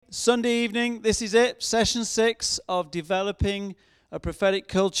Sunday evening, this is it, session 6 of Developing a Prophetic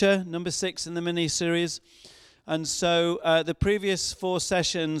Culture, number 6 in the mini-series. And so the previous 4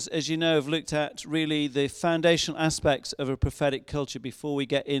 sessions, as you know, have looked at really the foundational aspects of a prophetic culture before we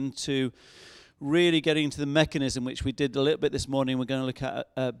get into really getting into the mechanism, which we did a little bit this morning. We're going to look at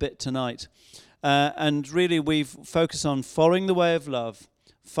a bit tonight. And really we've focused on following the way of love,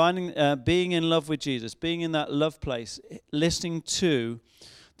 being in love with Jesus, being in that love place, listening to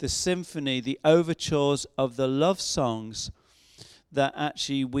the symphony, the overtures of the love songs that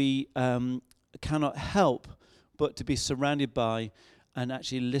actually we cannot help but to be surrounded by and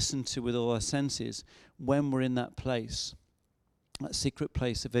actually listen to with all our senses when we're in that place, that secret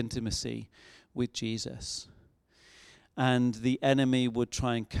place of intimacy with Jesus. And the enemy would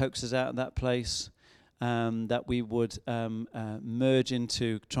try and coax us out of that place, that we would merge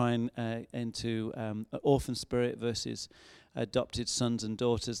into an orphan spirit versus adopted sons and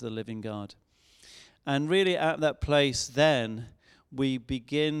daughters of the living God. And really at that place then, we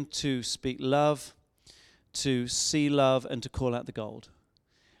begin to speak love, to see love, and to call out the gold.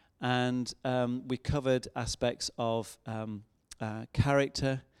 And we covered aspects of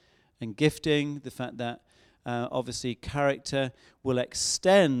character and gifting, the fact that obviously character will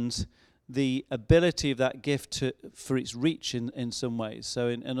extend the ability of that gift for its reach in some ways. So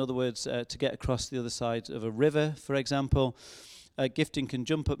in other words, to get across the other side of a river, for example, gifting can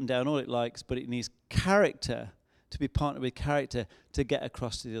jump up and down all it likes, but it needs character, to be partnered with character, to get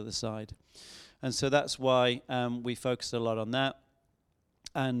across to the other side. And so that's why we focus a lot on that,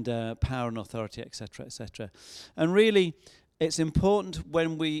 and power and authority, etc., etc. And really, it's important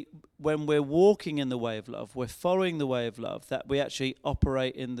when we're walking in the way of love, we're following the way of love, that we actually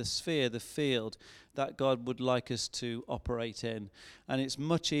operate in the sphere, the field that God would like us to operate in. And it's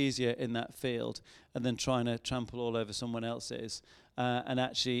much easier in that field than trying to trample all over someone else's. And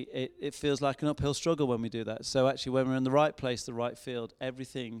actually, it feels like an uphill struggle when we do that. So actually, when we're in the right place, the right field,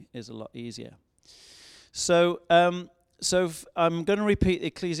 everything is a lot easier. So I'm going to repeat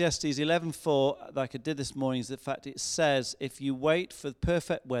Ecclesiastes 11:4, like I did this morning, is the fact it says, if you wait for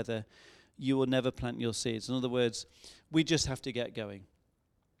perfect weather, you will never plant your seeds. In other words, we just have to get going.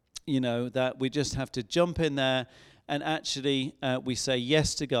 You know, that we just have to jump in there, and actually we say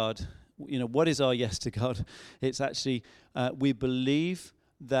yes to God. You know, what is our yes to God? It's actually, we believe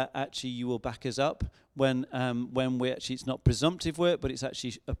that actually you will back us up when we actually, it's not presumptive work, but it's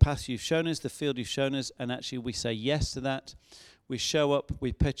actually a path you've shown us, the field you've shown us, and actually we say yes to that. We show up,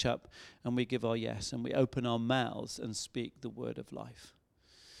 we pitch up, and we give our yes, and we open our mouths and speak the word of life.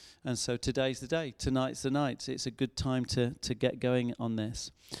 And so today's the day, tonight's the night. It's a good time to get going on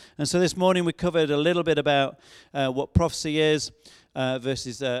this. And so this morning we covered a little bit about what prophecy is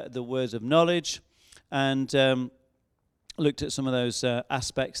versus the words of knowledge, and looked at some of those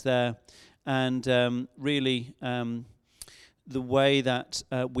aspects there, and really the way that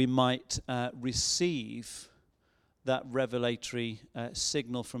we might receive that revelatory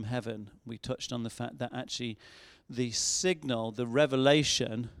signal from heaven. We touched on the fact that actually the signal, the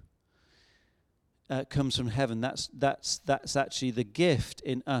revelation, comes from heaven. That's actually the gift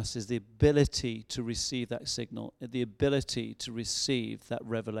in us, is the ability to receive that signal, the ability to receive that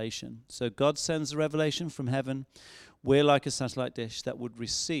revelation. So God sends the revelation from heaven. We're like a satellite dish that would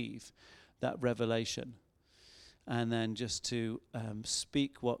receive that revelation, and then just to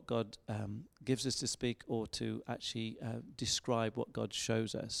speak what God gives us to speak, or to actually describe what God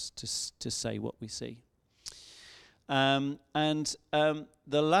shows us, to say what we see. And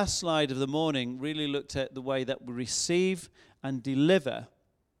the last slide of the morning really looked at the way that we receive and deliver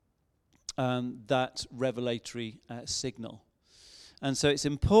that revelatory signal. And so it's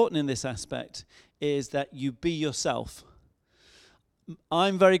important in this aspect is that you be yourself.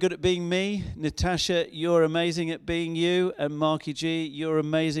 I'm very good at being me. Natasha, you're amazing at being you. And Marky G, you're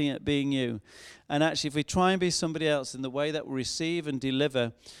amazing at being you. And actually, if we try and be somebody else in the way that we receive and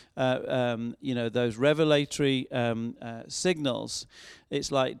deliver, those revelatory signals,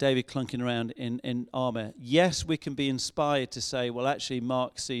 it's like David clunking around in armor. Yes, we can be inspired to say, well, actually,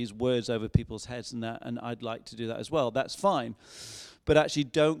 Mark sees words over people's heads and that, and I'd like to do that as well. That's fine. But actually,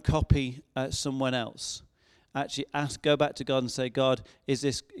 don't copy someone else. Actually go back to God and say, God, is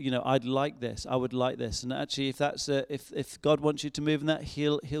this, I'd like this, I would like this. And actually, if that's if God wants you to move in that,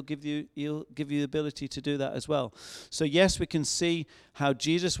 he'll give you the ability to do that as well. So yes, we can see how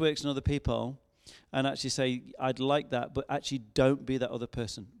Jesus works in other people and actually say, I'd like that, but actually don't be that other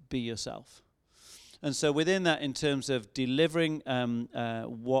person, be yourself. And so within that, in terms of delivering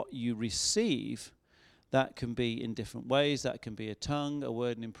what you receive, that can be in different ways. That can be a tongue, a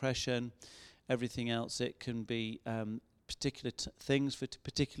word, an impression. Everything else, it can be particular things for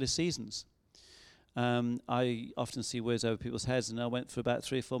particular seasons. I often see words over people's heads, and I went for about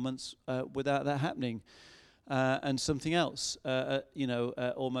 3 or 4 months without that happening. And something else,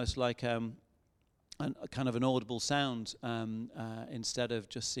 almost like a kind of an audible sound instead of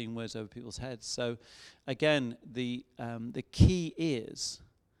just seeing words over people's heads. So, again, the key is,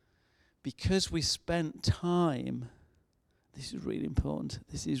 because we spent time. This is really important.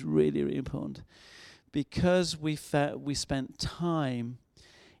 This is really, really important. Because we spent time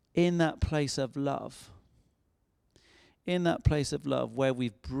in that place of love. In that place of love where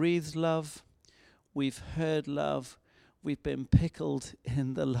we've breathed love, we've heard love, we've been pickled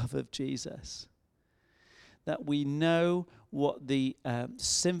in the love of Jesus. That we know what the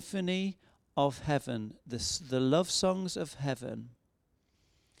symphony of heaven, the love songs of heaven,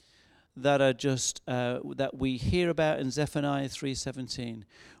 that are just that we hear about in Zephaniah 3:17.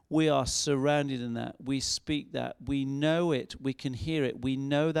 We are surrounded in that. We speak that. We know it. We can hear it. We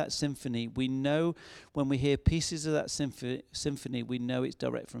know that symphony. We know when we hear pieces of that symphony, we know it's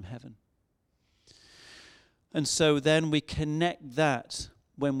direct from heaven. And so then we connect that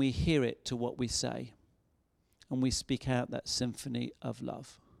when we hear it to what we say. And we speak out that symphony of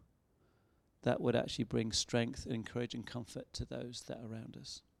love. That would actually bring strength, encourage, and comfort to those that are around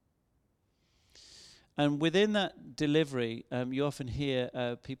us. And within that delivery, you often hear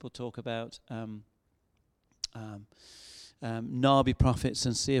people talk about Nabi prophets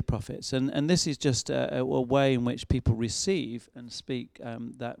and seer prophets. And this is just a way in which people receive and speak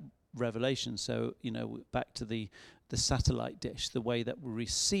that revelation. So, back to the satellite dish, the way that we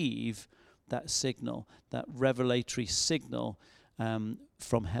receive that signal, that revelatory signal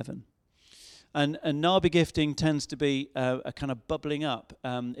from heaven. And Nabi gifting tends to be a kind of bubbling up.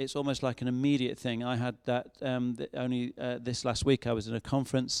 It's almost like an immediate thing. I had that only this last week. I was in a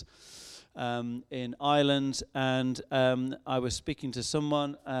conference in Ireland, and I was speaking to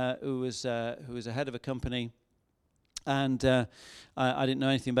someone who was a head of a company. And I didn't know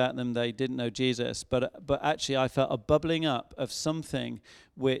anything about them. They didn't know Jesus. But actually, I felt a bubbling up of something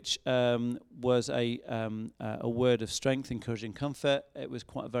which was a word of strength, encouraging, comfort. It was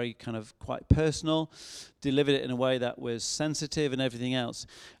quite personal. Delivered it in a way that was sensitive and everything else.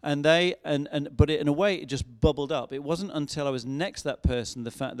 But in a way, it just bubbled up. It wasn't until I was next to that person, the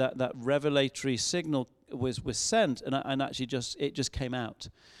fact that revelatory signal was sent, and actually it just came out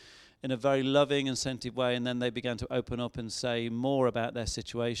in a very loving and sensitive way, and then they began to open up and say more about their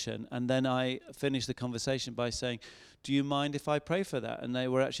situation. And then I finished the conversation by saying, do you mind if I pray for that? And they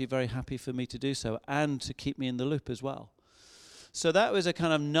were actually very happy for me to do so, and to keep me in the loop as well. So that was a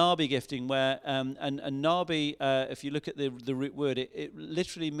kind of Nabi gifting where, and Nabi, if you look at the root word, it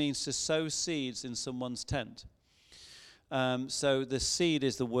literally means to sow seeds in someone's tent. So the seed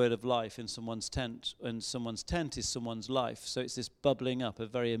is the word of life in someone's tent, and someone's tent is someone's life. So it's this bubbling up, a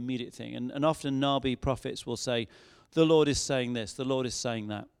very immediate thing. And often Nabi prophets will say, the Lord is saying this, the Lord is saying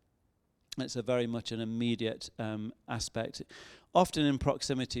that. It's a very much an immediate aspect, often in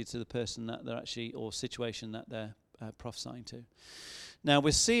proximity to the person that they're actually, or situation that they're prophesying to. Now,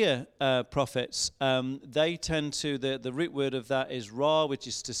 with seer prophets, they tend to, the root word of that is ra, which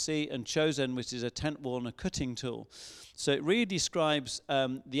is to see, and chosen, which is a tent wall and a cutting tool. So it really describes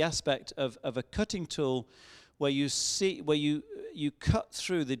the aspect of a cutting tool where you cut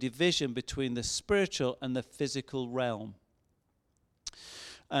through the division between the spiritual and the physical realm.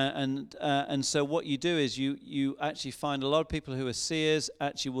 And so what you do is you actually find a lot of people who are seers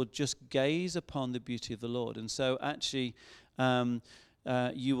actually will just gaze upon the beauty of the Lord. And so actually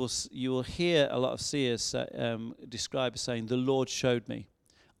you will hear a lot of seers describe as saying, the Lord showed me,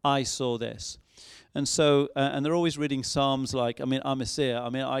 I saw this. And so, and they're always reading Psalms like, I'm a seer.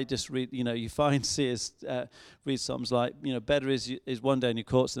 I just read, you find seers read Psalms like, better is one day in your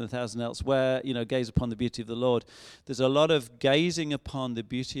courts than 1,000 elsewhere, gaze upon the beauty of the Lord. There's a lot of gazing upon the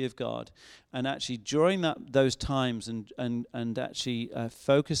beauty of God. And actually during those times and actually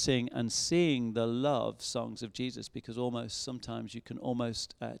focusing and seeing the love songs of Jesus, because almost sometimes you can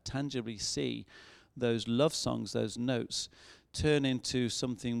almost tangibly see those love songs, those notes, turn into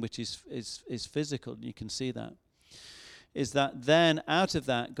something which is physical, and you can see that. Is that then out of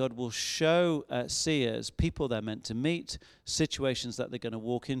that, God will show seers, people they're meant to meet, situations that they're going to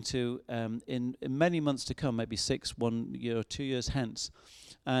walk into in many months to come, maybe 1 year or 2 years hence.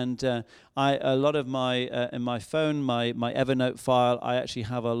 And a lot of my in my phone, my Evernote file, I actually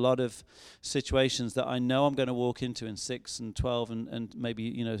have a lot of situations that I know I'm going to walk into in 6 and 12 and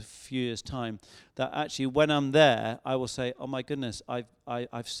maybe a few years time. That actually, when I'm there, I will say, "Oh my goodness,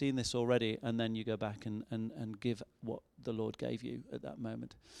 I've seen this already," and then you go back and give what the Lord gave you at that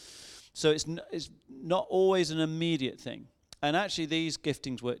moment. So it's not always an immediate thing. And actually, these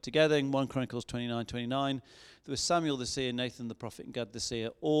giftings work together. In 1 Chronicles 29:29, there was Samuel the seer, Nathan the prophet, and Gad the seer,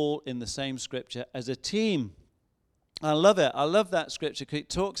 all in the same scripture as a team. I love it. I love that scripture because it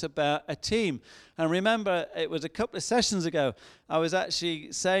talks about a team. And remember, it was a couple of sessions ago, I was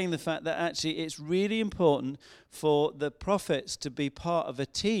actually saying the fact that actually it's really important for the prophets to be part of a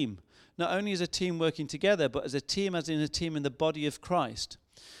team. Not only as a team working together, but as a team, as in a team in the body of Christ.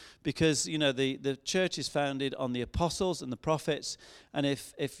 Because, you know, the church is founded on the apostles and the prophets. And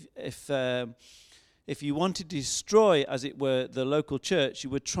if you wanted to destroy, as it were, the local church,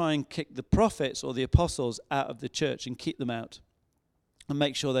 you would try and kick the prophets or the apostles out of the church and keep them out and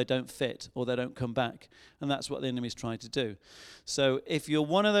make sure they don't fit or they don't come back. And that's what the enemy's trying to do. So if you're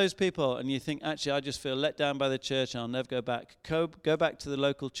one of those people and you think, actually, I just feel let down by the church and I'll never go back, go back to the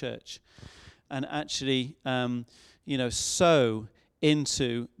local church and actually, sow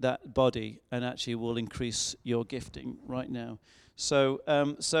into that body, and actually will increase your gifting right now. So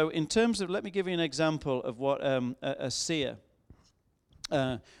in terms of, let me give you an example of what a seer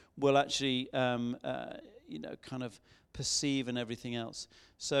will actually, kind of perceive and everything else.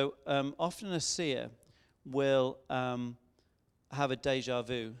 So often a seer will have a deja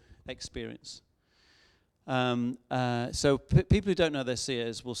vu experience. So people who don't know they're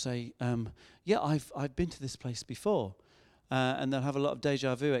seers will say, yeah, I've been to this place before. And they'll have a lot of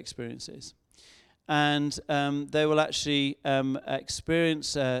deja vu experiences. And they will actually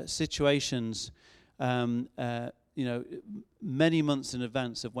experience situations, many months in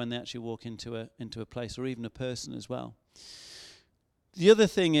advance of when they actually walk into a place or even a person as well. The other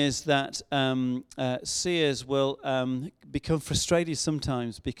thing is that seers will become frustrated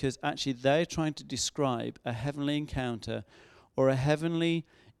sometimes because actually they're trying to describe a heavenly encounter or a heavenly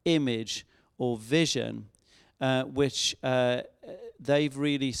image or vision which they've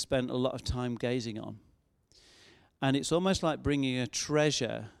really spent a lot of time gazing on. And it's almost like bringing a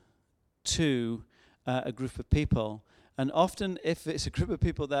treasure to a group of people. And often if it's a group of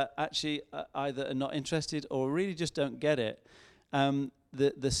people that actually either are not interested or really just don't get it,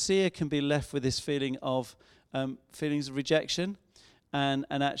 the seer can be left with this feelings of rejection, and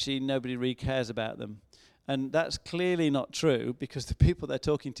actually nobody really cares about them. And that's clearly not true, because the people they're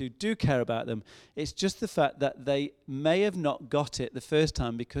talking to do care about them. It's just the fact that they may have not got it the first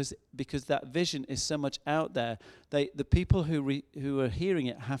time because that vision is so much out there. The people who are hearing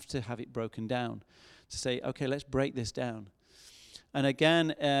it have to have it broken down to say, okay, let's break this down. And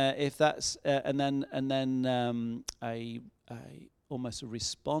again, if that's and then almost a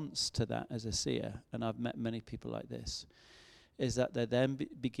response to that as a seer, and I've met many people like this, is that they then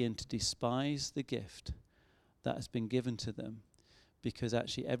begin to despise the gift that has been given to them, because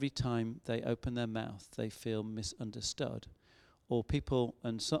actually every time they open their mouth they feel misunderstood, or people,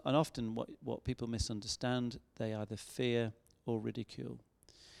 and often what people misunderstand they either fear or ridicule.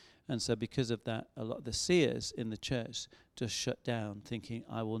 And so because of that, a lot of the seers in the church just shut down, thinking,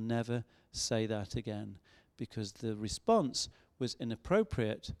 I will never say that again, because the response was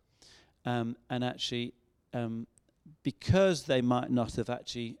inappropriate, and actually because they might not have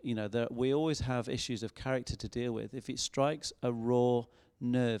actually, we always have issues of character to deal with. If it strikes a raw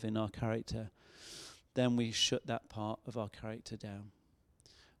nerve in our character, then we shut that part of our character down,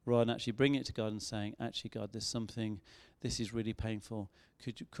 rather than actually bring it to God and saying, actually, God, there's something, this is really painful.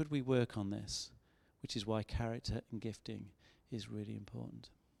 Could we work on this? Which is why character and gifting is really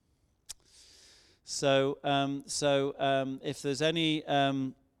important. So if there's any...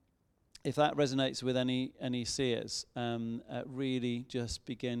 if that resonates with any seers, really just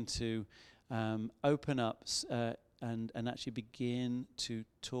begin to open up and actually begin to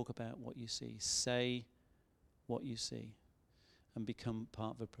talk about what you see. Say what you see and become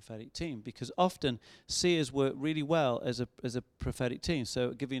part of a prophetic team. Because often seers work really well as a prophetic team. So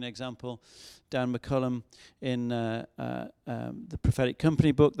I'll give you an example. Dan McCullum in the Prophetic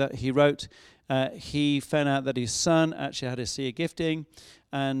Company book that he wrote, he found out that his son actually had a seer gifting.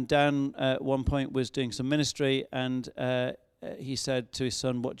 And Dan at one point was doing some ministry, and he said to his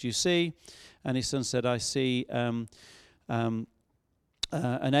son, what do you see? And his son said, I see an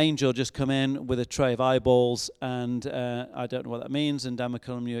angel just come in with a tray of eyeballs, and I don't know what that means. And Dan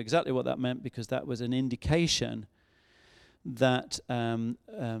McCullum knew exactly what that meant, because that was an indication that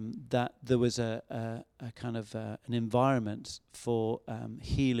that there was a kind of an environment for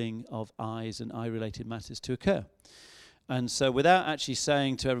healing of eyes and eye-related matters to occur. And so without actually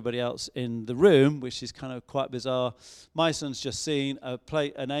saying to everybody else in the room, which is kind of quite bizarre, my son's just seen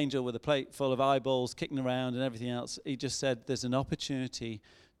an angel with a plate full of eyeballs kicking around and everything else. He just said, there's an opportunity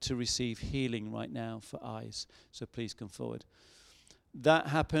to receive healing right now for eyes, so please come forward. That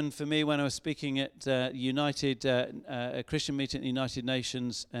happened for me when I was speaking at United, a Christian meeting at the United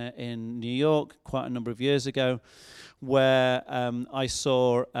Nations in New York quite a number of years ago, where I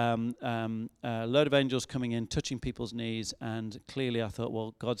saw a load of angels coming in, touching people's knees, and clearly I thought,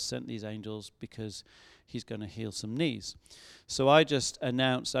 well, God sent these angels because he's going to heal some knees. So I just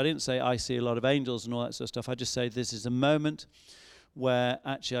announced, I didn't say I see a lot of angels and all that sort of stuff, I just say this is a moment where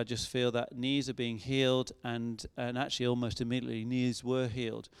actually I just feel that knees are being healed, and actually almost immediately knees were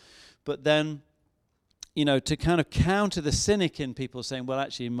healed. But then, to kind of counter the cynic in people saying, well,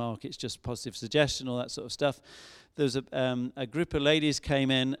 actually, Mark, it's just positive suggestion, all that sort of stuff, there was a group of ladies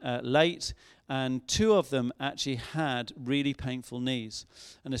came in late, and two of them actually had really painful knees.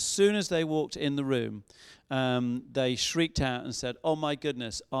 And as soon as they walked in the room, they shrieked out and said, oh my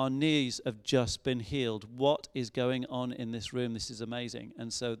goodness, our knees have just been healed. What is going on in this room? This is amazing.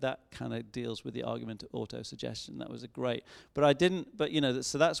 And so that kind of deals with the argument of auto-suggestion. That was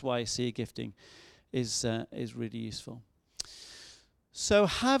so that's why seer gifting is really useful. So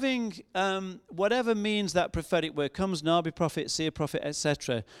having whatever means that prophetic word comes, Nabi prophet, seer prophet,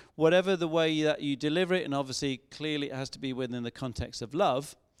 etc., whatever the way that you deliver it, and obviously clearly it has to be within the context of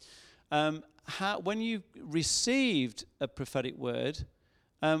love, when you received a prophetic word,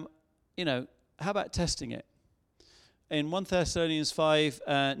 how about testing it? In 1 Thessalonians 5,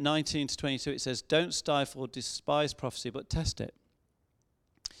 19 to 22, it says, don't stifle or despise prophecy, but test it.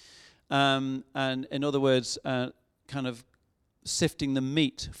 And in other words, kind of sifting the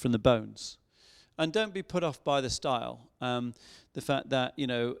meat from the bones. And don't be put off by the style, the fact that,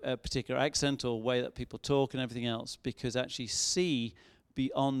 a particular accent or way that people talk and everything else, because actually see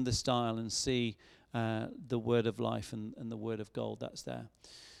beyond the style and see the word of life and the word of gold that's there.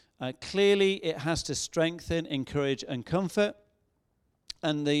 Clearly, it has to strengthen, encourage, and comfort.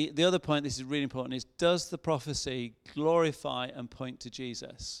 And the other point, this is really important, is does the prophecy glorify and point to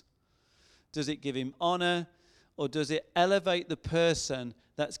Jesus? Does it give him honor, or does it elevate the person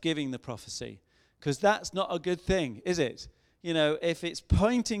that's giving the prophecy? Because that's not a good thing, is it? If it's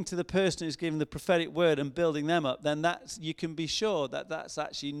pointing to the person who's giving the prophetic word and building them up, then you can be sure that that's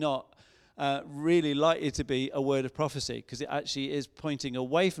actually not really likely to be a word of prophecy, because it actually is pointing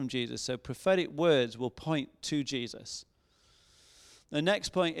away from Jesus. So prophetic words will point to Jesus. The next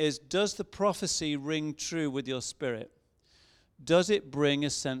point is, does the prophecy ring true with your spirit? Does it bring a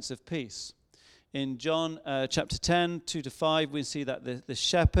sense of peace? In John chapter 10, 2-5, we see that the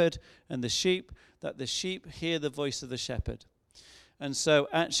shepherd and the sheep hear the voice of the shepherd. And so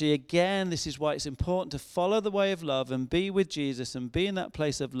actually, again, this is why it's important to follow the way of love and be with Jesus and be in that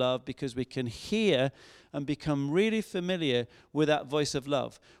place of love, because we can hear and become really familiar with that voice of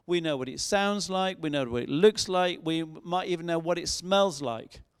love. We know what it sounds like. We know what it looks like. We might even know what it smells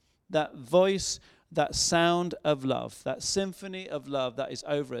like. That voice, that sound of love, that symphony of love that is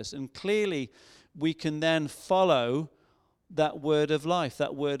over us. And clearly, we can then follow that word of life,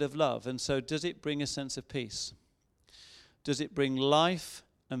 that word of love. And so does it bring a sense of peace? Does it bring life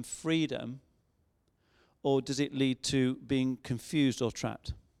and freedom? Or does it lead to being confused or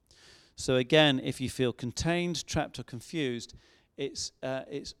trapped? So again, if you feel contained, trapped, or confused, it's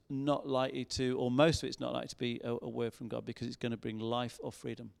not likely to, or most of it's not likely to be a word from God, because it's going to bring life or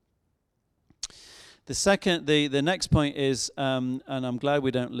freedom. The next point is, and I'm glad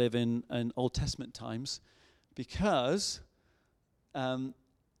we don't live in Old Testament times, because I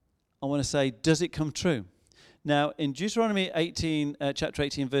want to say, does it come true? Now, in Deuteronomy 18, chapter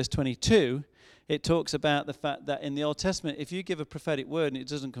 18, verse 22, it talks about the fact that in the Old Testament, if you give a prophetic word and it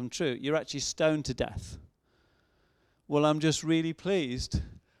doesn't come true, you're actually stoned to death. Well, I'm just really pleased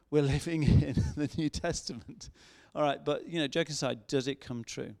we're living in the New Testament. All right, but, joke aside, does it come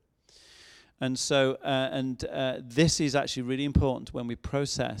true? And so, this is actually really important when we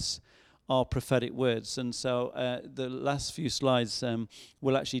process our prophetic words. And so the last few slides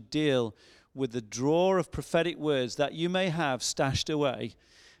will actually deal with the drawer of prophetic words that you may have stashed away,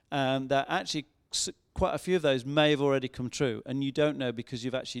 that actually quite a few of those may have already come true, and you don't know because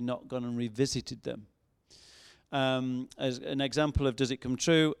you've actually not gone and revisited them. As an example of does it come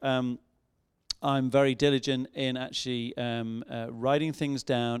true, I'm very diligent in actually writing things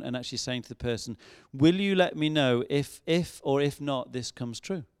down and actually saying to the person, will you let me know if or if not this comes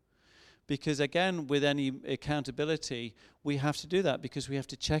true? Because again, with any accountability, we have to do that, because we have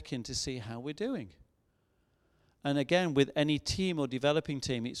to check in to see how we're doing. And again, with any team or developing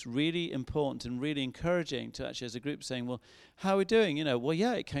team, it's really important and really encouraging to actually, as a group, saying, well, how are we doing? Well,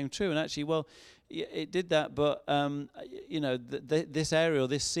 yeah, it came true. And actually, well, it did that, but, this area or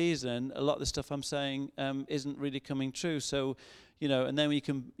this season, a lot of the stuff I'm saying isn't really coming true. So, and then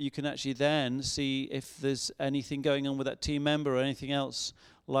you can actually then see if there's anything going on with that team member or anything else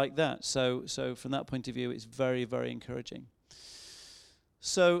like that. So from that point of view, it's very, very encouraging.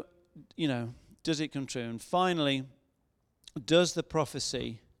 So, does it come true? And finally, does the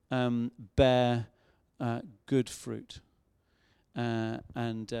prophecy bear good fruit? Does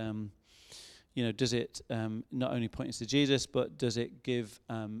it not only point us to Jesus, but does it give,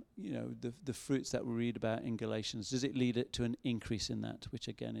 the fruits that we read about in Galatians? Does it lead it to an increase in that? Which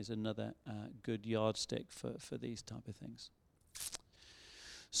again is another good yardstick for these type of things.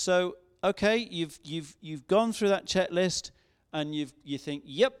 So, okay, you've gone through that checklist, and you think,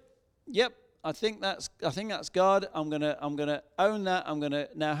 yep. I think that's God. I'm gonna own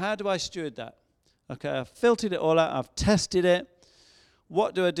that. Now, how do I steward that? Okay, I've filtered it all out. I've tested it.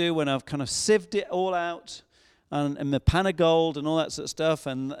 What do I do when I've kind of sieved it all out, and the pan of gold and all that sort of stuff,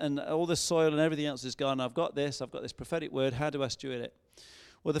 and all the soil and everything else is gone? I've got this prophetic word. How do I steward it?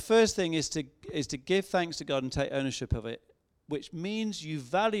 Well, the first thing is to give thanks to God and take ownership of it, which means you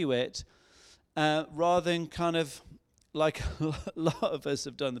value it rather than kind of like a lot of us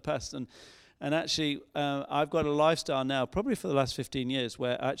have done in the past. And actually, I've got a lifestyle now, probably for the last 15 years,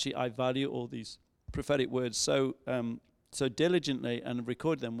 where actually I value all these prophetic words so diligently and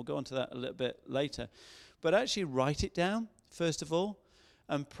record them. We'll go on to that a little bit later. But actually write it down, first of all,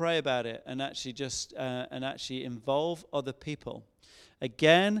 and pray about it, and actually involve other people.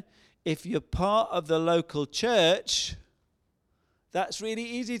 Again, if you're part of the local church, that's really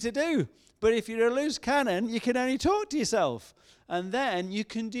easy to do. But if you're a loose cannon, you can only talk to yourself. And then you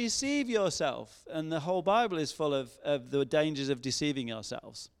can deceive yourself. And the whole Bible is full of the dangers of deceiving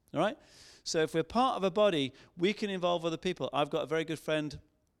ourselves. All right? So if we're part of a body, we can involve other people. I've got a very good friend,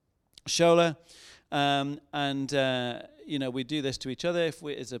 Shola, we do this to each other.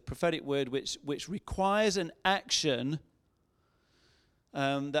 It's a prophetic word which requires an action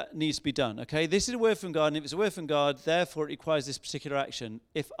that needs to be done. Okay, this is a word from God, and if it's a word from God, therefore it requires this particular action.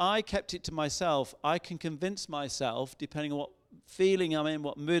 If I kept it to myself, I can convince myself, depending on what feeling I'm in,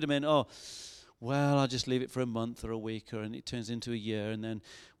 what mood I'm in, I'll just leave it for a month or a week, and it turns into a year, and then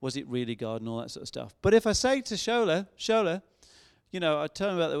was it really God and all that sort of stuff. But if I say to Shola, I tell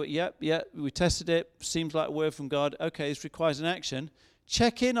him about that, we tested it, seems like a word from God, okay, this requires an action,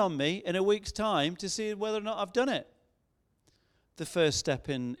 check in on me in a week's time to see whether or not I've done it. The first step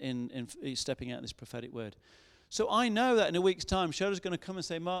in stepping out this prophetic word. So I know that in a week's time, Shola's going to come and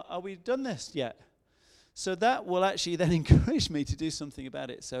say, Mark, are we done this yet? So that will actually then encourage me to do something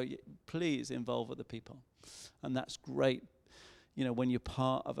about it. So please involve other people. And that's great. When you're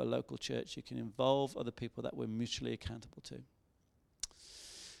part of a local church, you can involve other people that we're mutually accountable to.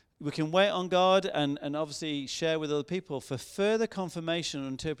 We can wait on God and obviously share with other people for further confirmation or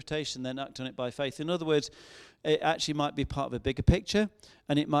interpretation, then act on it by faith. In other words, it actually might be part of a bigger picture,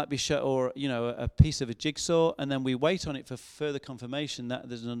 and it might be a piece of a jigsaw, and then we wait on it for further confirmation that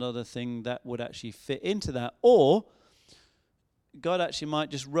there's another thing that would actually fit into that. Or God actually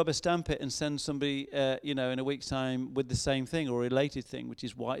might just rubber stamp it and send somebody, in a week's time with the same thing or a related thing, which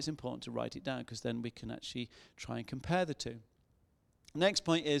is why it's important to write it down, because then we can actually try and compare the two. Next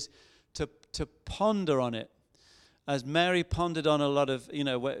point is to ponder on it. As Mary pondered on a lot of,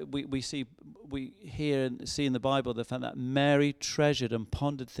 we hear and see in the Bible the fact that Mary treasured and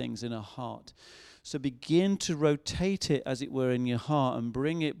pondered things in her heart. So begin to rotate it, as it were, in your heart and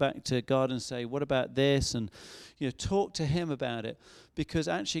bring it back to God and say, what about this? And, talk to him about it. Because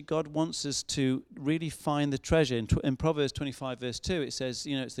actually God wants us to really find the treasure. In Proverbs 25, verse 2, it says,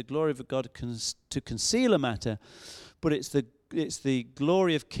 it's the glory of God to conceal a matter, but it's the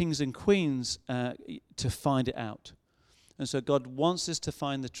glory of kings and queens to find it out. And so God wants us to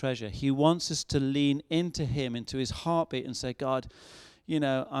find the treasure. He wants us to lean into him, into his heartbeat, and say, God,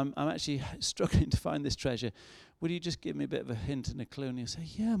 I'm actually struggling to find this treasure. Would you just give me a bit of a hint and a clue? And he'll say,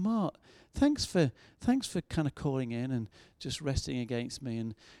 yeah, Mark, thanks for kind of calling in and just resting against me.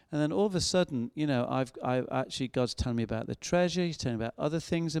 And then all of a sudden, I've actually, God's telling me about the treasure. He's telling me about other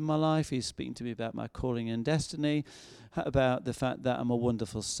things in my life. He's speaking to me about my calling and destiny, about the fact that I'm a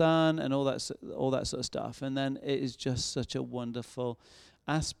wonderful son, and all that sort of stuff. And then it is just such a wonderful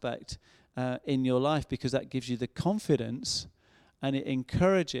aspect in your life, because that gives you the confidence, and it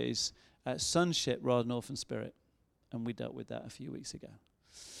encourages sonship rather than orphan spirit. And we dealt with that a few weeks ago.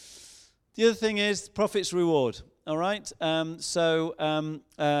 The other thing is prophet's reward. All right. And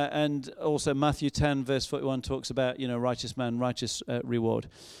also Matthew 10 verse 41 talks about, righteous man, righteous reward.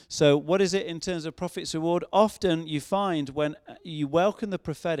 So what is it in terms of prophet's reward? Often you find when you welcome the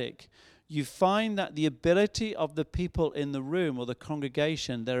prophetic, you find that the ability of the people in the room or the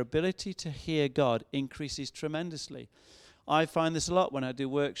congregation, their ability to hear God increases tremendously. I find this a lot when I do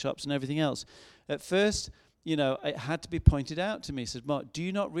workshops and everything else. At first, it had to be pointed out to me. He said, Mark, do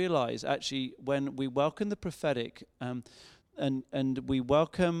you not realize actually when we welcome the prophetic and we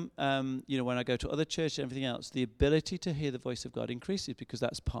welcome, when I go to other churches and everything else, the ability to hear the voice of God increases because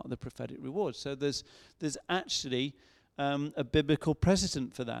that's part of the prophetic reward. So there's actually a biblical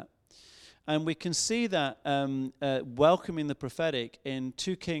precedent for that. And we can see that welcoming the prophetic in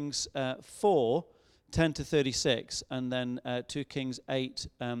 2 Kings 4, 10 to 36, and then 2 Kings 8,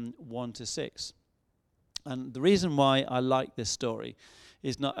 1 to 6. And the reason why I like this story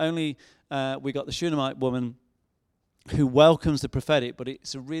is not only we got the Shunammite woman who welcomes the prophetic, but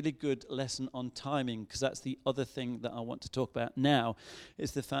it's a really good lesson on timing, because that's the other thing that I want to talk about now,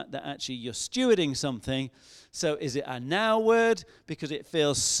 is the fact that actually you're stewarding something. So is it a now word? Because it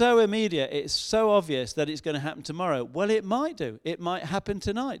feels so immediate, it's so obvious that it's going to happen tomorrow. Well, it might do. It might happen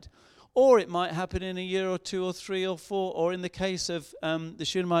tonight. Or it might happen in a year or 2 or 3 or 4, or in the case of the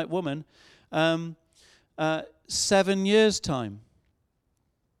Shunammite woman, 7 years' time.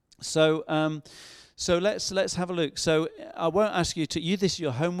 So let's have a look. So I won't ask you to. This is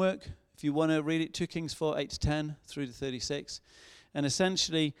your homework. If you want to read it, 2 Kings 4, 8 to 10 through to 36, and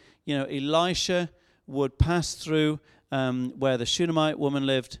essentially, Elisha would pass through where the Shunammite woman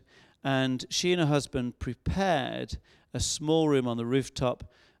lived, and she and her husband prepared a small room on the rooftop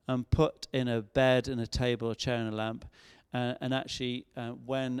and put in a bed and a table, a chair and a lamp. And actually,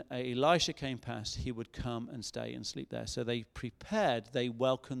 when Elisha came past, he would come and stay and sleep there. So they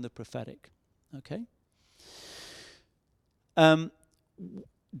welcomed the prophetic. Okay?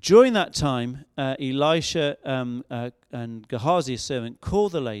 During that time, Elisha and Gehazi's servant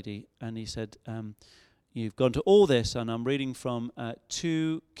called the lady, and he said, you've gone to all this, and I'm reading from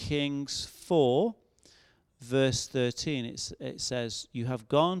 2 Kings 4, verse 13, it says, you have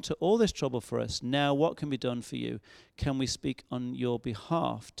gone to all this trouble for us. Now what can be done for you? Can we speak on your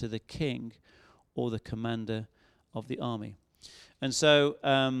behalf to the king or the commander of the army? And so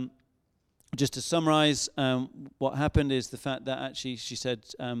just to summarize, what happened is the fact that actually she said,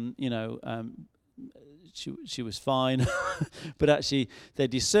 she was fine, but actually they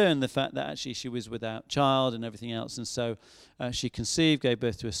discerned the fact that actually she was without child and everything else, and so she conceived, gave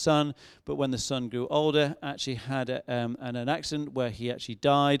birth to a son, but when the son grew older, actually had an accident where he actually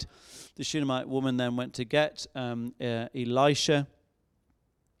died. The Shunammite woman then went to get Elisha,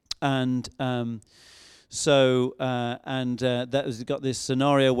 and that was got this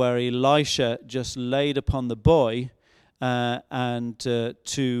scenario where Elisha just laid upon the boy, and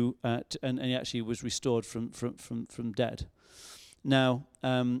he actually was restored from dead. Now,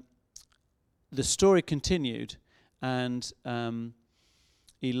 the story continued, and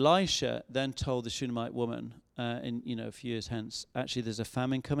Elisha then told the Shunammite woman, a few years hence, actually there's a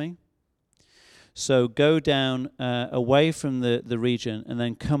famine coming. So go down away from the region and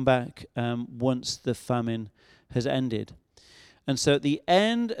then come back once the famine has ended. And so at the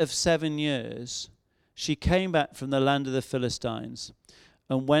end of 7 years, she came back from the land of the Philistines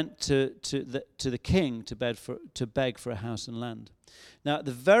and went to the king to beg for a house and land. Now, at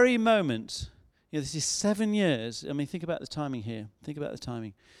the very moment, this is 7 years. I mean, think about the timing here. Think about the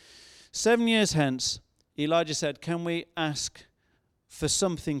timing. 7 years hence, Elijah said, can we ask for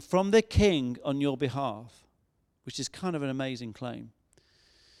something from the king on your behalf? Which is kind of an amazing claim.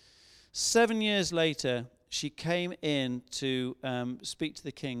 7 years later, she came in to speak to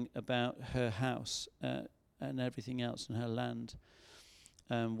the king about her house and everything else and her land,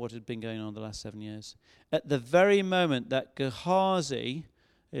 what had been going on the last 7 years. At the very moment that Gehazi,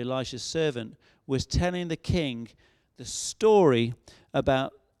 Elisha's servant, was telling the king the story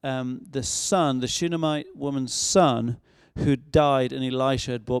about the son, the Shunammite woman's son, who died and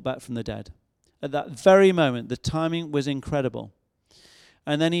Elisha had brought back from the dead. At that very moment, the timing was incredible.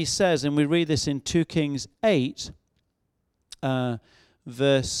 And then he says, and we read this in 2 Kings 8,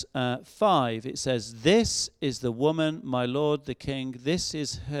 verse 5, it says, this is the woman, my lord the king, this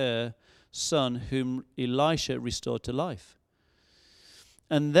is her son whom Elisha restored to life.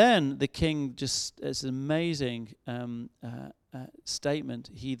 And then the king it's an amazing statement.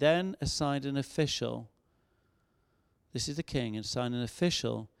 He then assigned an official, this is the king, and assigned an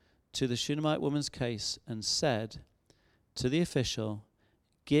official to the Shunammite woman's case and said to the official,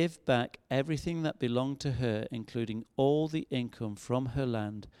 give back everything that belonged to her, including all the income from her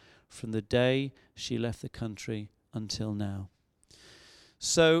land from the day she left the country until now.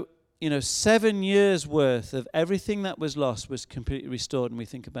 So, 7 years worth of everything that was lost was completely restored, and we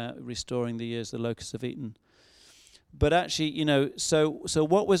think about restoring the years the locusts have eaten. But actually, so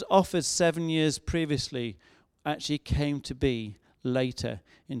what was offered 7 years previously actually came to be later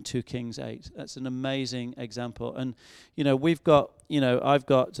in 2 Kings 8. That's an amazing example. And, we've got, I've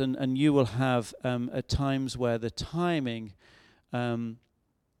got, and you will have at times where the timing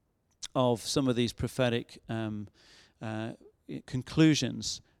of some of these prophetic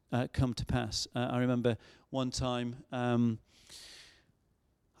conclusions come to pass. I remember one time I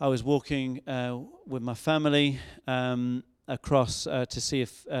was walking with my family across to see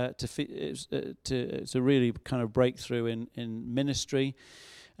if it's a really kind of breakthrough in ministry.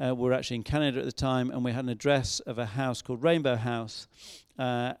 We were actually in Canada at the time, and we had an address of a house called Rainbow House,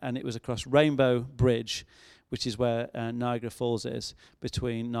 and it was across Rainbow Bridge, which is where Niagara Falls is,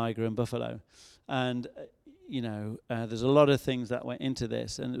 between Niagara and Buffalo. And there's a lot of things that went into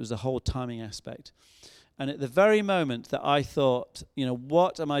this, and it was the whole timing aspect. And at the very moment that I thought,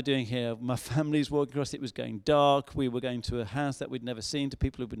 what am I doing here? My family's walking across, it was going dark. We were going to a house that we'd never seen, to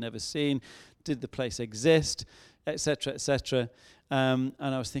people we'd never seen. Did the place exist? Etc., etc. And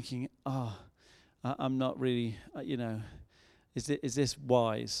I was thinking, I'm not really, is this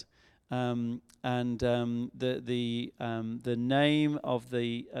wise? And the name of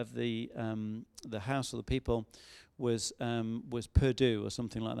the house or the people was Purdue or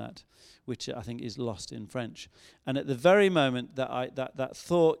something like that, which I think is lost in French. And at the very moment that that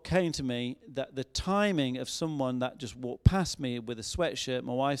thought came to me, that the timing of someone that just walked past me with a sweatshirt,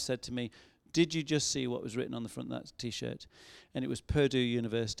 my wife said to me, "Did you just see what was written on the front of that T-shirt?" And it was Purdue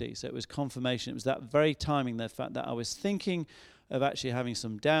University. So it was confirmation. It was that very timing, the fact that I was thinking of actually having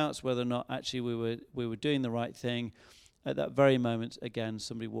some doubts whether or not actually we were doing the right thing. At that very moment, again,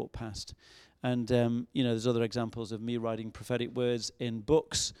 somebody walked past. And, there's other examples of me writing prophetic words in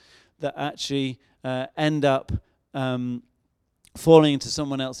books that actually end up falling into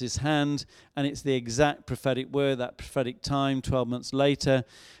someone else's hand, and it's the exact prophetic word, that prophetic time, 12 months later.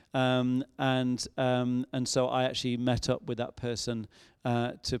 And so I actually met up with that person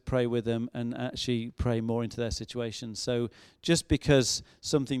to pray with them and actually pray more into their situation. So just because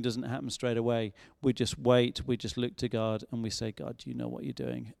something doesn't happen straight away, we just wait, we just look to God, and we say, "God, do you know what you're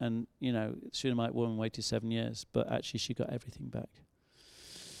doing?" And, Shunammite woman waited 7 years, but actually she got everything back.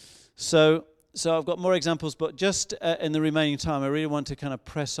 So I've got more examples, but just in the remaining time, I really want to kind of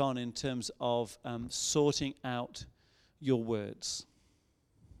press on in terms of sorting out your words.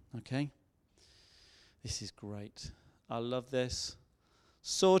 Okay? This is great. I love this.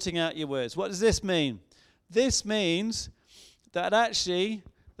 Sorting out your words. What does this mean? This means that actually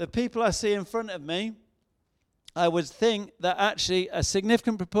the people I see in front of me, I would think that actually a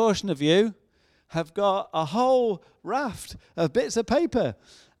significant proportion of you have got a whole raft of bits of paper,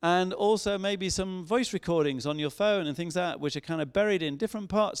 and also maybe some voice recordings on your phone and things like that, which are kind of buried in different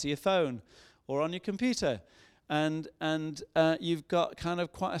parts of your phone or on your computer. And you've got kind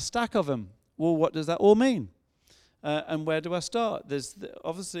of quite a stack of them. Well, what does that all mean? And where do I start? There's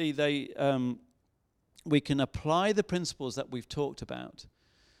obviously we can apply the principles that we've talked about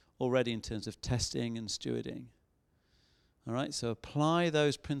already in terms of testing and stewarding. All right, so apply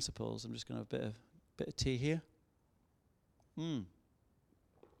those principles. I'm just going to have a bit of tea here.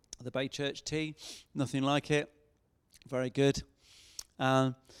 The Bay Church tea, nothing like it. Very good.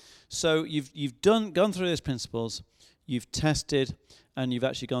 So you've gone through those principles, you've tested, and you've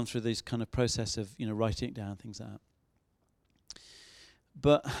actually gone through this kind of process of writing it down, things like that.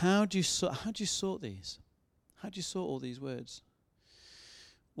 But how do you sort these? How do you sort all these words?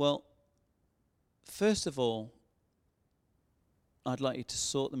 Well, first of all, I'd like you to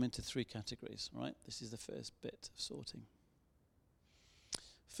sort them into 3 categories, right? This is the first bit of sorting.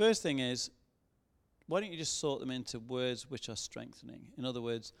 First thing is, why don't you just sort them into words which are strengthening? In other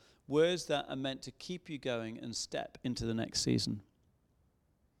words, words that are meant to keep you going and step into the next season.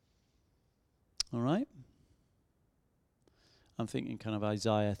 All right? I'm thinking kind of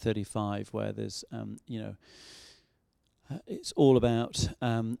Isaiah 35, where there's, it's all about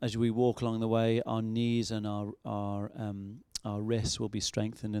as we walk along the way, our knees and our wrists will be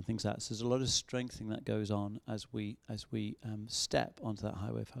strengthened and things like that. So there's a lot of strengthening that goes on as we step onto that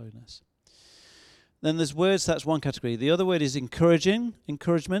highway of holiness. Then there's words, that's one category. The other word is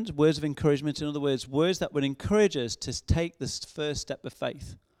encouragement, words of encouragement. In other words, words that would encourage us to take this first step of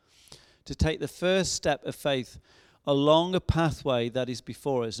faith. To take the first step of faith along a pathway that is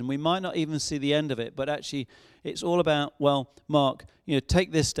before us. And we might not even see the end of it, but actually it's all about, well, Mark,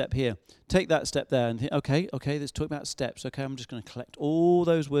 take this step here, take that step there, and think, okay, let's talk about steps. Okay, I'm just going to collect all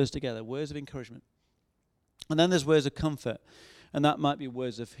those words together, words of encouragement. And then there's words of comfort. And that might be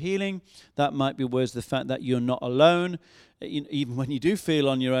words of healing. That might be words of the fact that you're not alone. Even when you do feel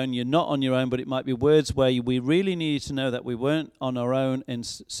on your own, you're not on your own. But it might be words where we really need to know that we weren't on our own in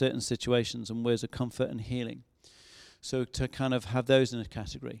certain situations, and words of comfort and healing. So to kind of have those in a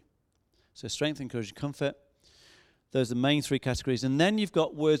category. So strength, encouragement, comfort. Those are the main three categories. And then you've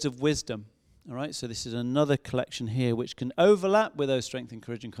got words of wisdom. All right, so this is another collection here which can overlap with those strength,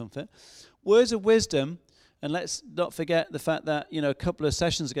 encouragement, comfort. Words of wisdom. And let's not forget the fact that, a couple of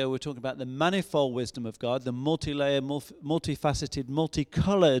sessions ago we were talking about the manifold wisdom of God, the multi-layer, multifaceted,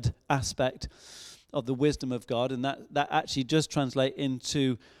 multicolored aspect of the wisdom of God. And that actually does translate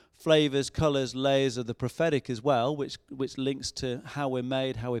into flavors, colors, layers of the prophetic as well, which links to how we're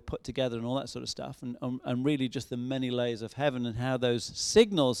made, how we're put together and all that sort of stuff. And really just the many layers of heaven and how those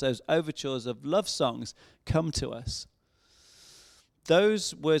signals, those overtures of love songs come to us.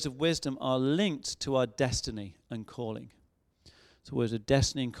 Those words of wisdom are linked to our destiny and calling. So words of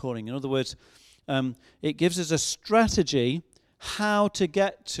destiny and calling. In other words, it gives us a strategy how to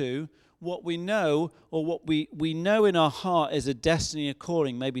get to what we know, or what we know in our heart is a destiny, a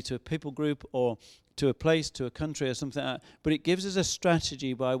calling, maybe to a people group or to a place, to a country or something like that. But it gives us a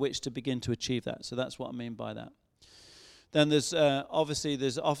strategy by which to begin to achieve that. So that's what I mean by that. Then there's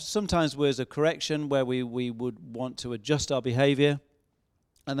sometimes words of correction where we would want to adjust our behavior.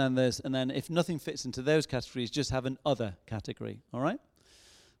 And then if nothing fits into those categories, just have an other category. All right?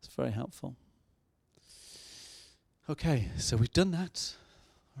 It's very helpful. Okay, so we've done that.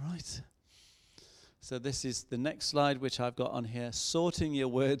 All right. So this is the next slide, which I've got on here, sorting your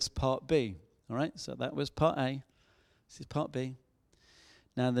words, part B. All right, so that was part A. This is part B.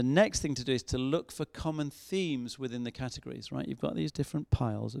 Now the next thing to do is to look for common themes within the categories, right? You've got these different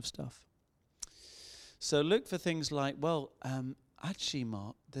piles of stuff. So look for things like, actually,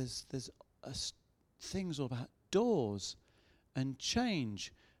 Mark, there's things all about doors and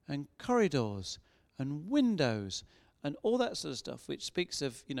change and corridors and windows and all that sort of stuff, which speaks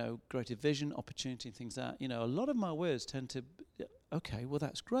of, greater vision, opportunity, and things like that. A lot of my words tend to, okay, well,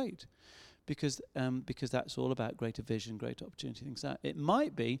 that's great, because that's all about greater vision, greater opportunity, things like that. It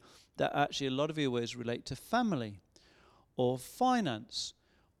might be that actually a lot of your words relate to family or finance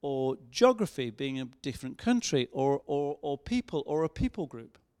or geography, being a different country, or people, or a people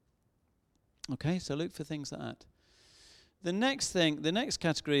group. Okay, so look for things like that. The next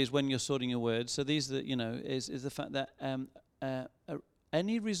category is when you're sorting your words. So these are, is the fact that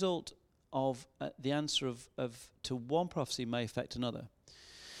any result of the answer of to one prophecy may affect another.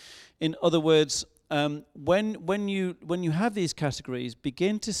 In other words, when you have these categories,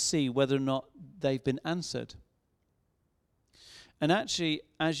 begin to see whether or not they've been answered. And actually,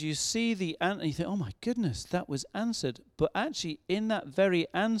 as you see the answer, you think, oh my goodness, that was answered. But actually, in that very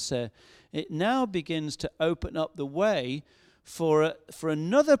answer, it now begins to open up the way for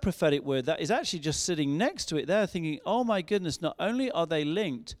another prophetic word that is actually just sitting next to it there, thinking, oh my goodness, not only are they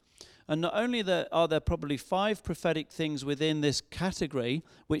linked, and not only are there probably 5 prophetic things within this category,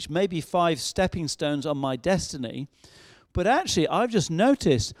 which may be 5 stepping stones on my destiny, but actually, I've just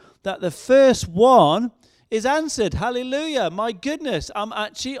noticed that the first one is answered. Hallelujah. My goodness, I'm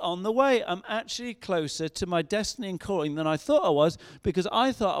actually on the way. I'm actually closer to my destiny and calling than I thought I was, because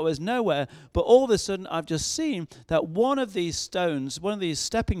I thought I was nowhere. But all of a sudden, I've just seen that one of these stepping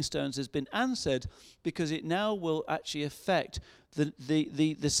stones has been answered, because it now will actually affect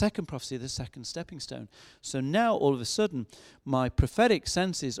the second prophecy, the second stepping stone. So now all of a sudden my prophetic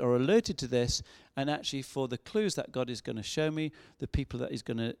senses are alerted to this, and actually for the clues that God is going to show me, the people that He's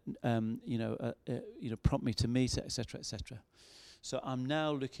going to prompt me to meet, etc., etc. So I'm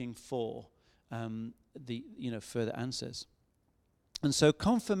now looking for further answers. And so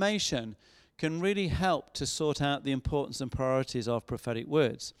confirmation can really help to sort out the importance and priorities of prophetic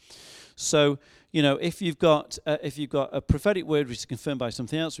words. So, if you've got a prophetic word which is confirmed by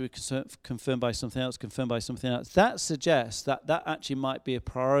something else, confirmed by something else, confirmed by something else, that suggests that actually might be a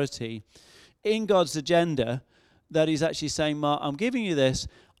priority in God's agenda, that He's actually saying, Mark, I'm giving you this,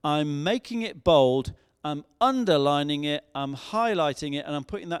 I'm making it bold, I'm underlining it, I'm highlighting it, and I'm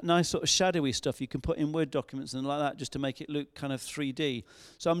putting that nice sort of shadowy stuff you can put in Word documents and like that, just to make it look kind of 3D.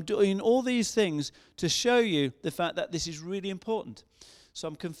 So I'm doing all these things to show you the fact that this is really important. So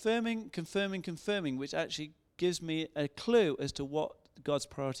I'm confirming, which actually gives me a clue as to what God's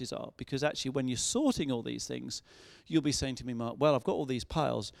priorities are. Because actually when you're sorting all these things, you'll be saying to me, Mark, well, I've got all these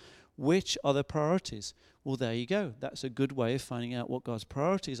piles. Which are the priorities? Well, there you go. That's a good way of finding out what God's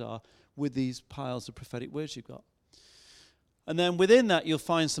priorities are with these piles of prophetic words you've got. And then within that, you'll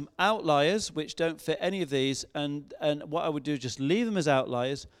find some outliers which don't fit any of these. And what I would do is just leave them as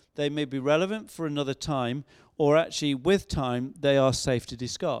outliers. They may be relevant for another time, or actually with time, they are safe to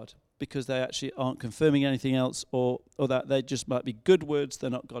discard because they actually aren't confirming anything else, or that they just might be good words, they're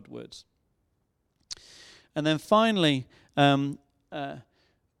not God words. And then finally, the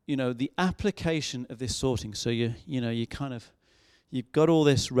application of this sorting. So you've got all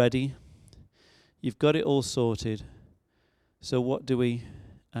this ready, you've got it all sorted. So what do we,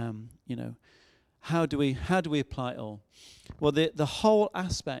 how do we apply it all? Well, the whole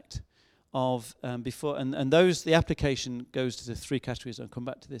aspect of the application goes to the three categories. I'll come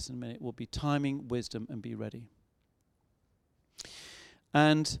back to this in a minute. Will be timing, wisdom, and be ready.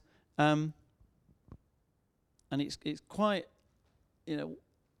 And it's quite,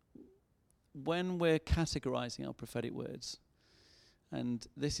 when we're categorizing our prophetic words, and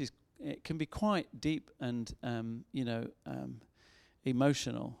it can be quite deep and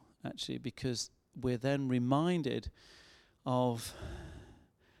emotional actually, because we're then reminded of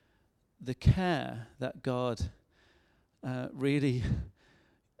the care that God really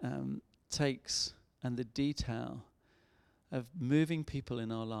takes, and the detail of moving people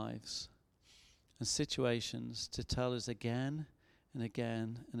in our lives and situations to tell us again and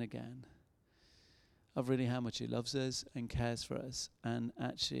again and again of really how much he loves us and cares for us. And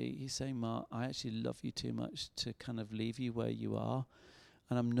actually, he's saying, Mark, I actually love you too much to kind of leave you where you are.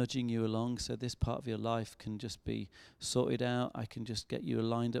 And I'm nudging you along so this part of your life can just be sorted out. I can just get you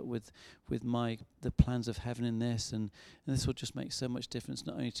aligned up with the plans of heaven in this. And this will just make so much difference,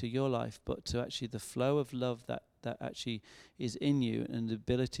 not only to your life, but to actually the flow of love that actually is in you, and the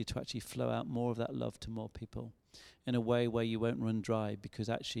ability to actually flow out more of that love to more people in a way where you won't run dry, because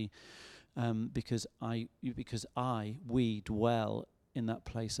actually we dwell in that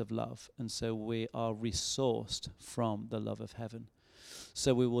place of love, and so we are resourced from the love of heaven.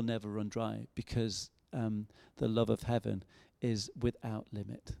 So we will never run dry, because the love of heaven is without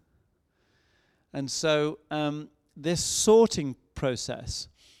limit. And so this sorting process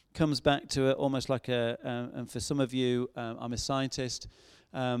comes back to almost like and for some of you, I'm a scientist,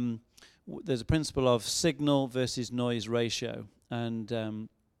 there's a principle of signal versus noise ratio, and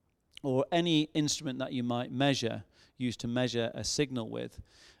or any instrument that you might use to measure a signal with.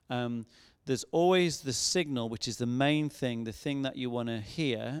 There's always the signal, which is the main thing, the thing that you want to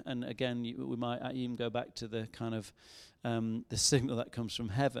hear. And again, we might even go back to the kind of the signal that comes from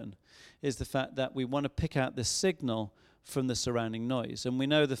heaven, is the fact that we want to pick out the signal from the surrounding noise. And we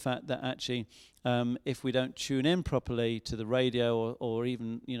know the fact that actually, if we don't tune in properly to the radio or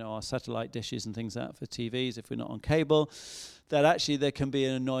even our satellite dishes and things like that for TVs, if we're not on cable, that actually there can be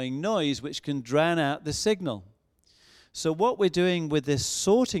an annoying noise which can drown out the signal. So what we're doing with this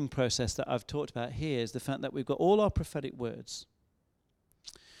sorting process that I've talked about here is the fact that we've got all our prophetic words.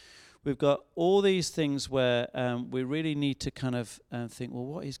 We've got all these things where we really need to kind of think, well,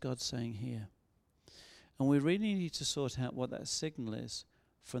 what is God saying here? And we really need to sort out what that signal is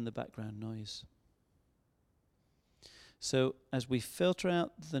from the background noise. So as we filter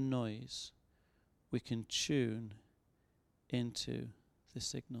out the noise, we can tune into the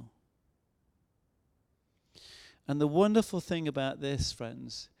signal. And the wonderful thing about this,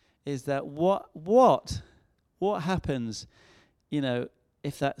 friends, is that what happens,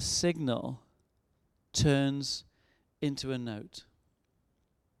 if that signal turns into a note,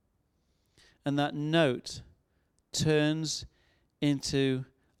 and that note turns into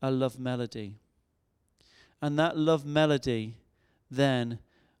a love melody, and that love melody then,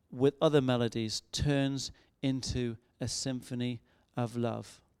 with other melodies, turns into a symphony of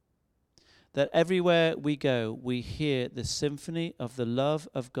love. That everywhere we go, we hear the symphony of the love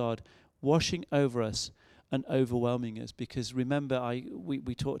of God washing over us and overwhelming us. Because remember,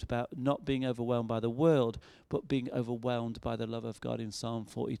 we talked about not being overwhelmed by the world, but being overwhelmed by the love of God in Psalm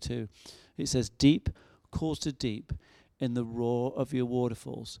 42. It says, deep calls to deep in the roar of your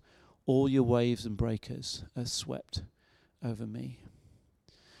waterfalls. All your waves and breakers are swept over me.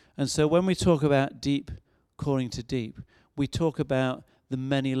 And so when we talk about deep calling to deep, we talk about the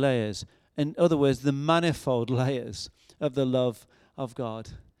many layers. In other words, the manifold layers of the love of God.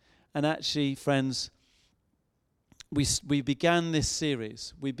 And actually, friends, we began this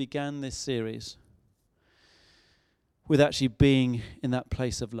series with actually being in that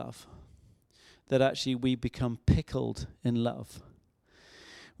place of love. That actually we become pickled in love.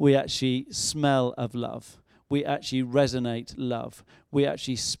 We actually smell of love. We actually resonate love. We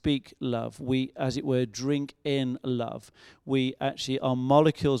actually speak love. We, as it were, drink in love. We actually, our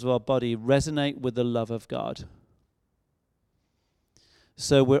molecules of our body resonate with the love of God.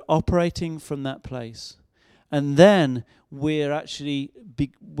 So we're operating from that place. And then we're actually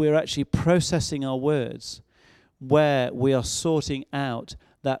processing our words, where we are sorting out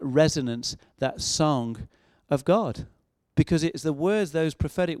that resonance, that song of God. Because it's the words, those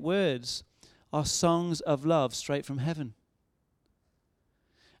prophetic words, are songs of love straight from heaven.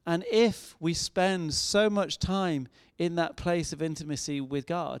 And if we spend so much time in that place of intimacy with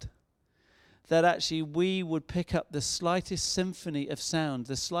God, that actually we would pick up the slightest symphony of sound,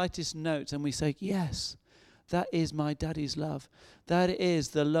 the slightest note, and we say, yes, that is my daddy's love. That is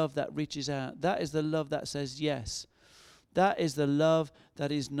the love that reaches out. That is the love that says yes. That is the love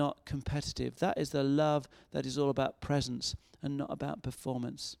that is not competitive. That is the love that is all about presence and not about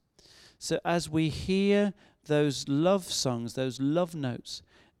performance. So as we hear those love songs, those love notes,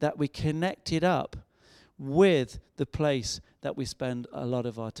 that we connect it up with the place that we spend a lot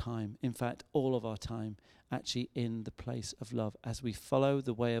of our time, in fact, all of our time, actually in the place of love. As we follow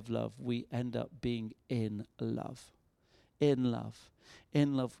the way of love, we end up being in love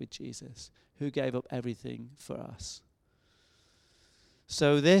with Jesus, who gave up everything for us.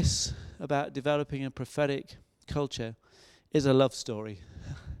 So this, about developing a prophetic culture, is a love story.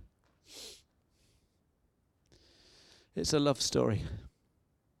 It's a love story.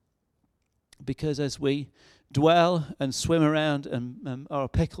 Because as we dwell and swim around and are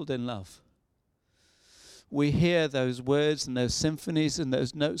pickled in love, we hear those words and those symphonies and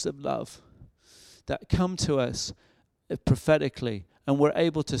those notes of love that come to us prophetically, and we're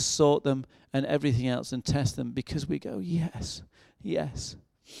able to sort them and everything else and test them because we go, yes,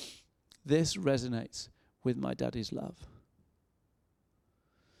 this resonates with my daddy's love.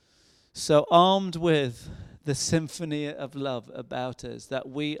 So armed with the symphony of love about us, that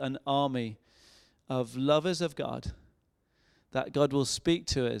we, an army of lovers of God, that God will speak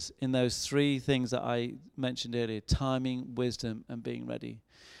to us in those three things that I mentioned earlier: timing, wisdom, and being ready.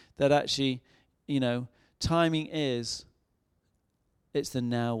 That actually, timing it's the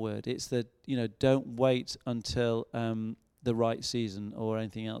now word. It's the, don't wait until the right season or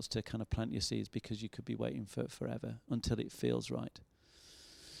anything else to kind of plant your seeds, because you could be waiting for forever until it feels right.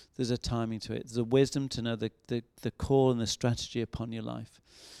 There's a timing to it. There's a wisdom to know the call and the strategy upon your life.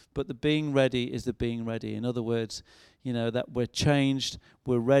 But the being ready is the being ready. In other words, that we're changed,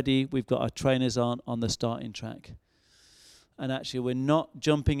 we're ready, we've got our trainers on the starting track. And actually we're not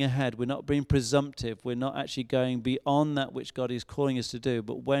jumping ahead, we're not being presumptive, we're not actually going beyond that which God is calling us to do.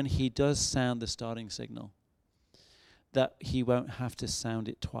 But when he does sound the starting signal, that he won't have to sound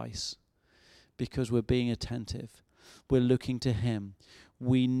it twice, because we're being attentive. We're looking to him.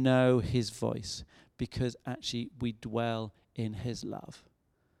 We know his voice because actually we dwell in his love.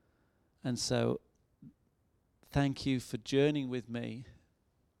 And so thank you for journeying with me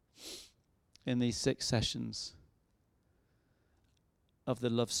in these 6 sessions of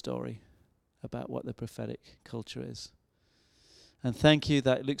the love story about what the prophetic culture is. And thank you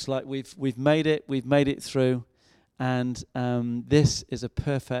that it looks like we've made it through. And this is a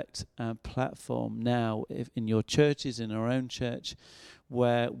perfect platform now in your churches, in our own church,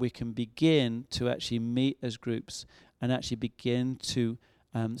 where we can begin to actually meet as groups and actually begin to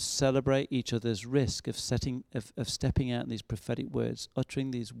celebrate each other's risk of stepping out in these prophetic words, uttering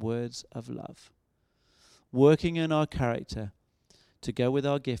these words of love, working on our character to go with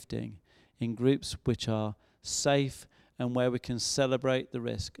our gifting in groups which are safe and where we can celebrate the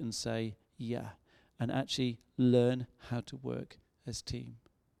risk and say, yeah, and actually learn how to work as team.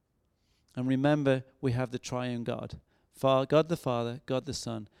 And remember, we have the triune God. God the Father, God the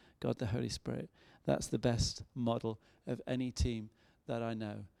Son, God the Holy Spirit. That's the best model of any team that I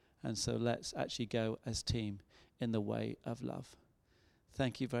know. And so let's actually go as team in the way of love.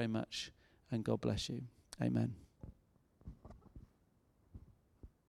 Thank you very much, and God bless you. Amen.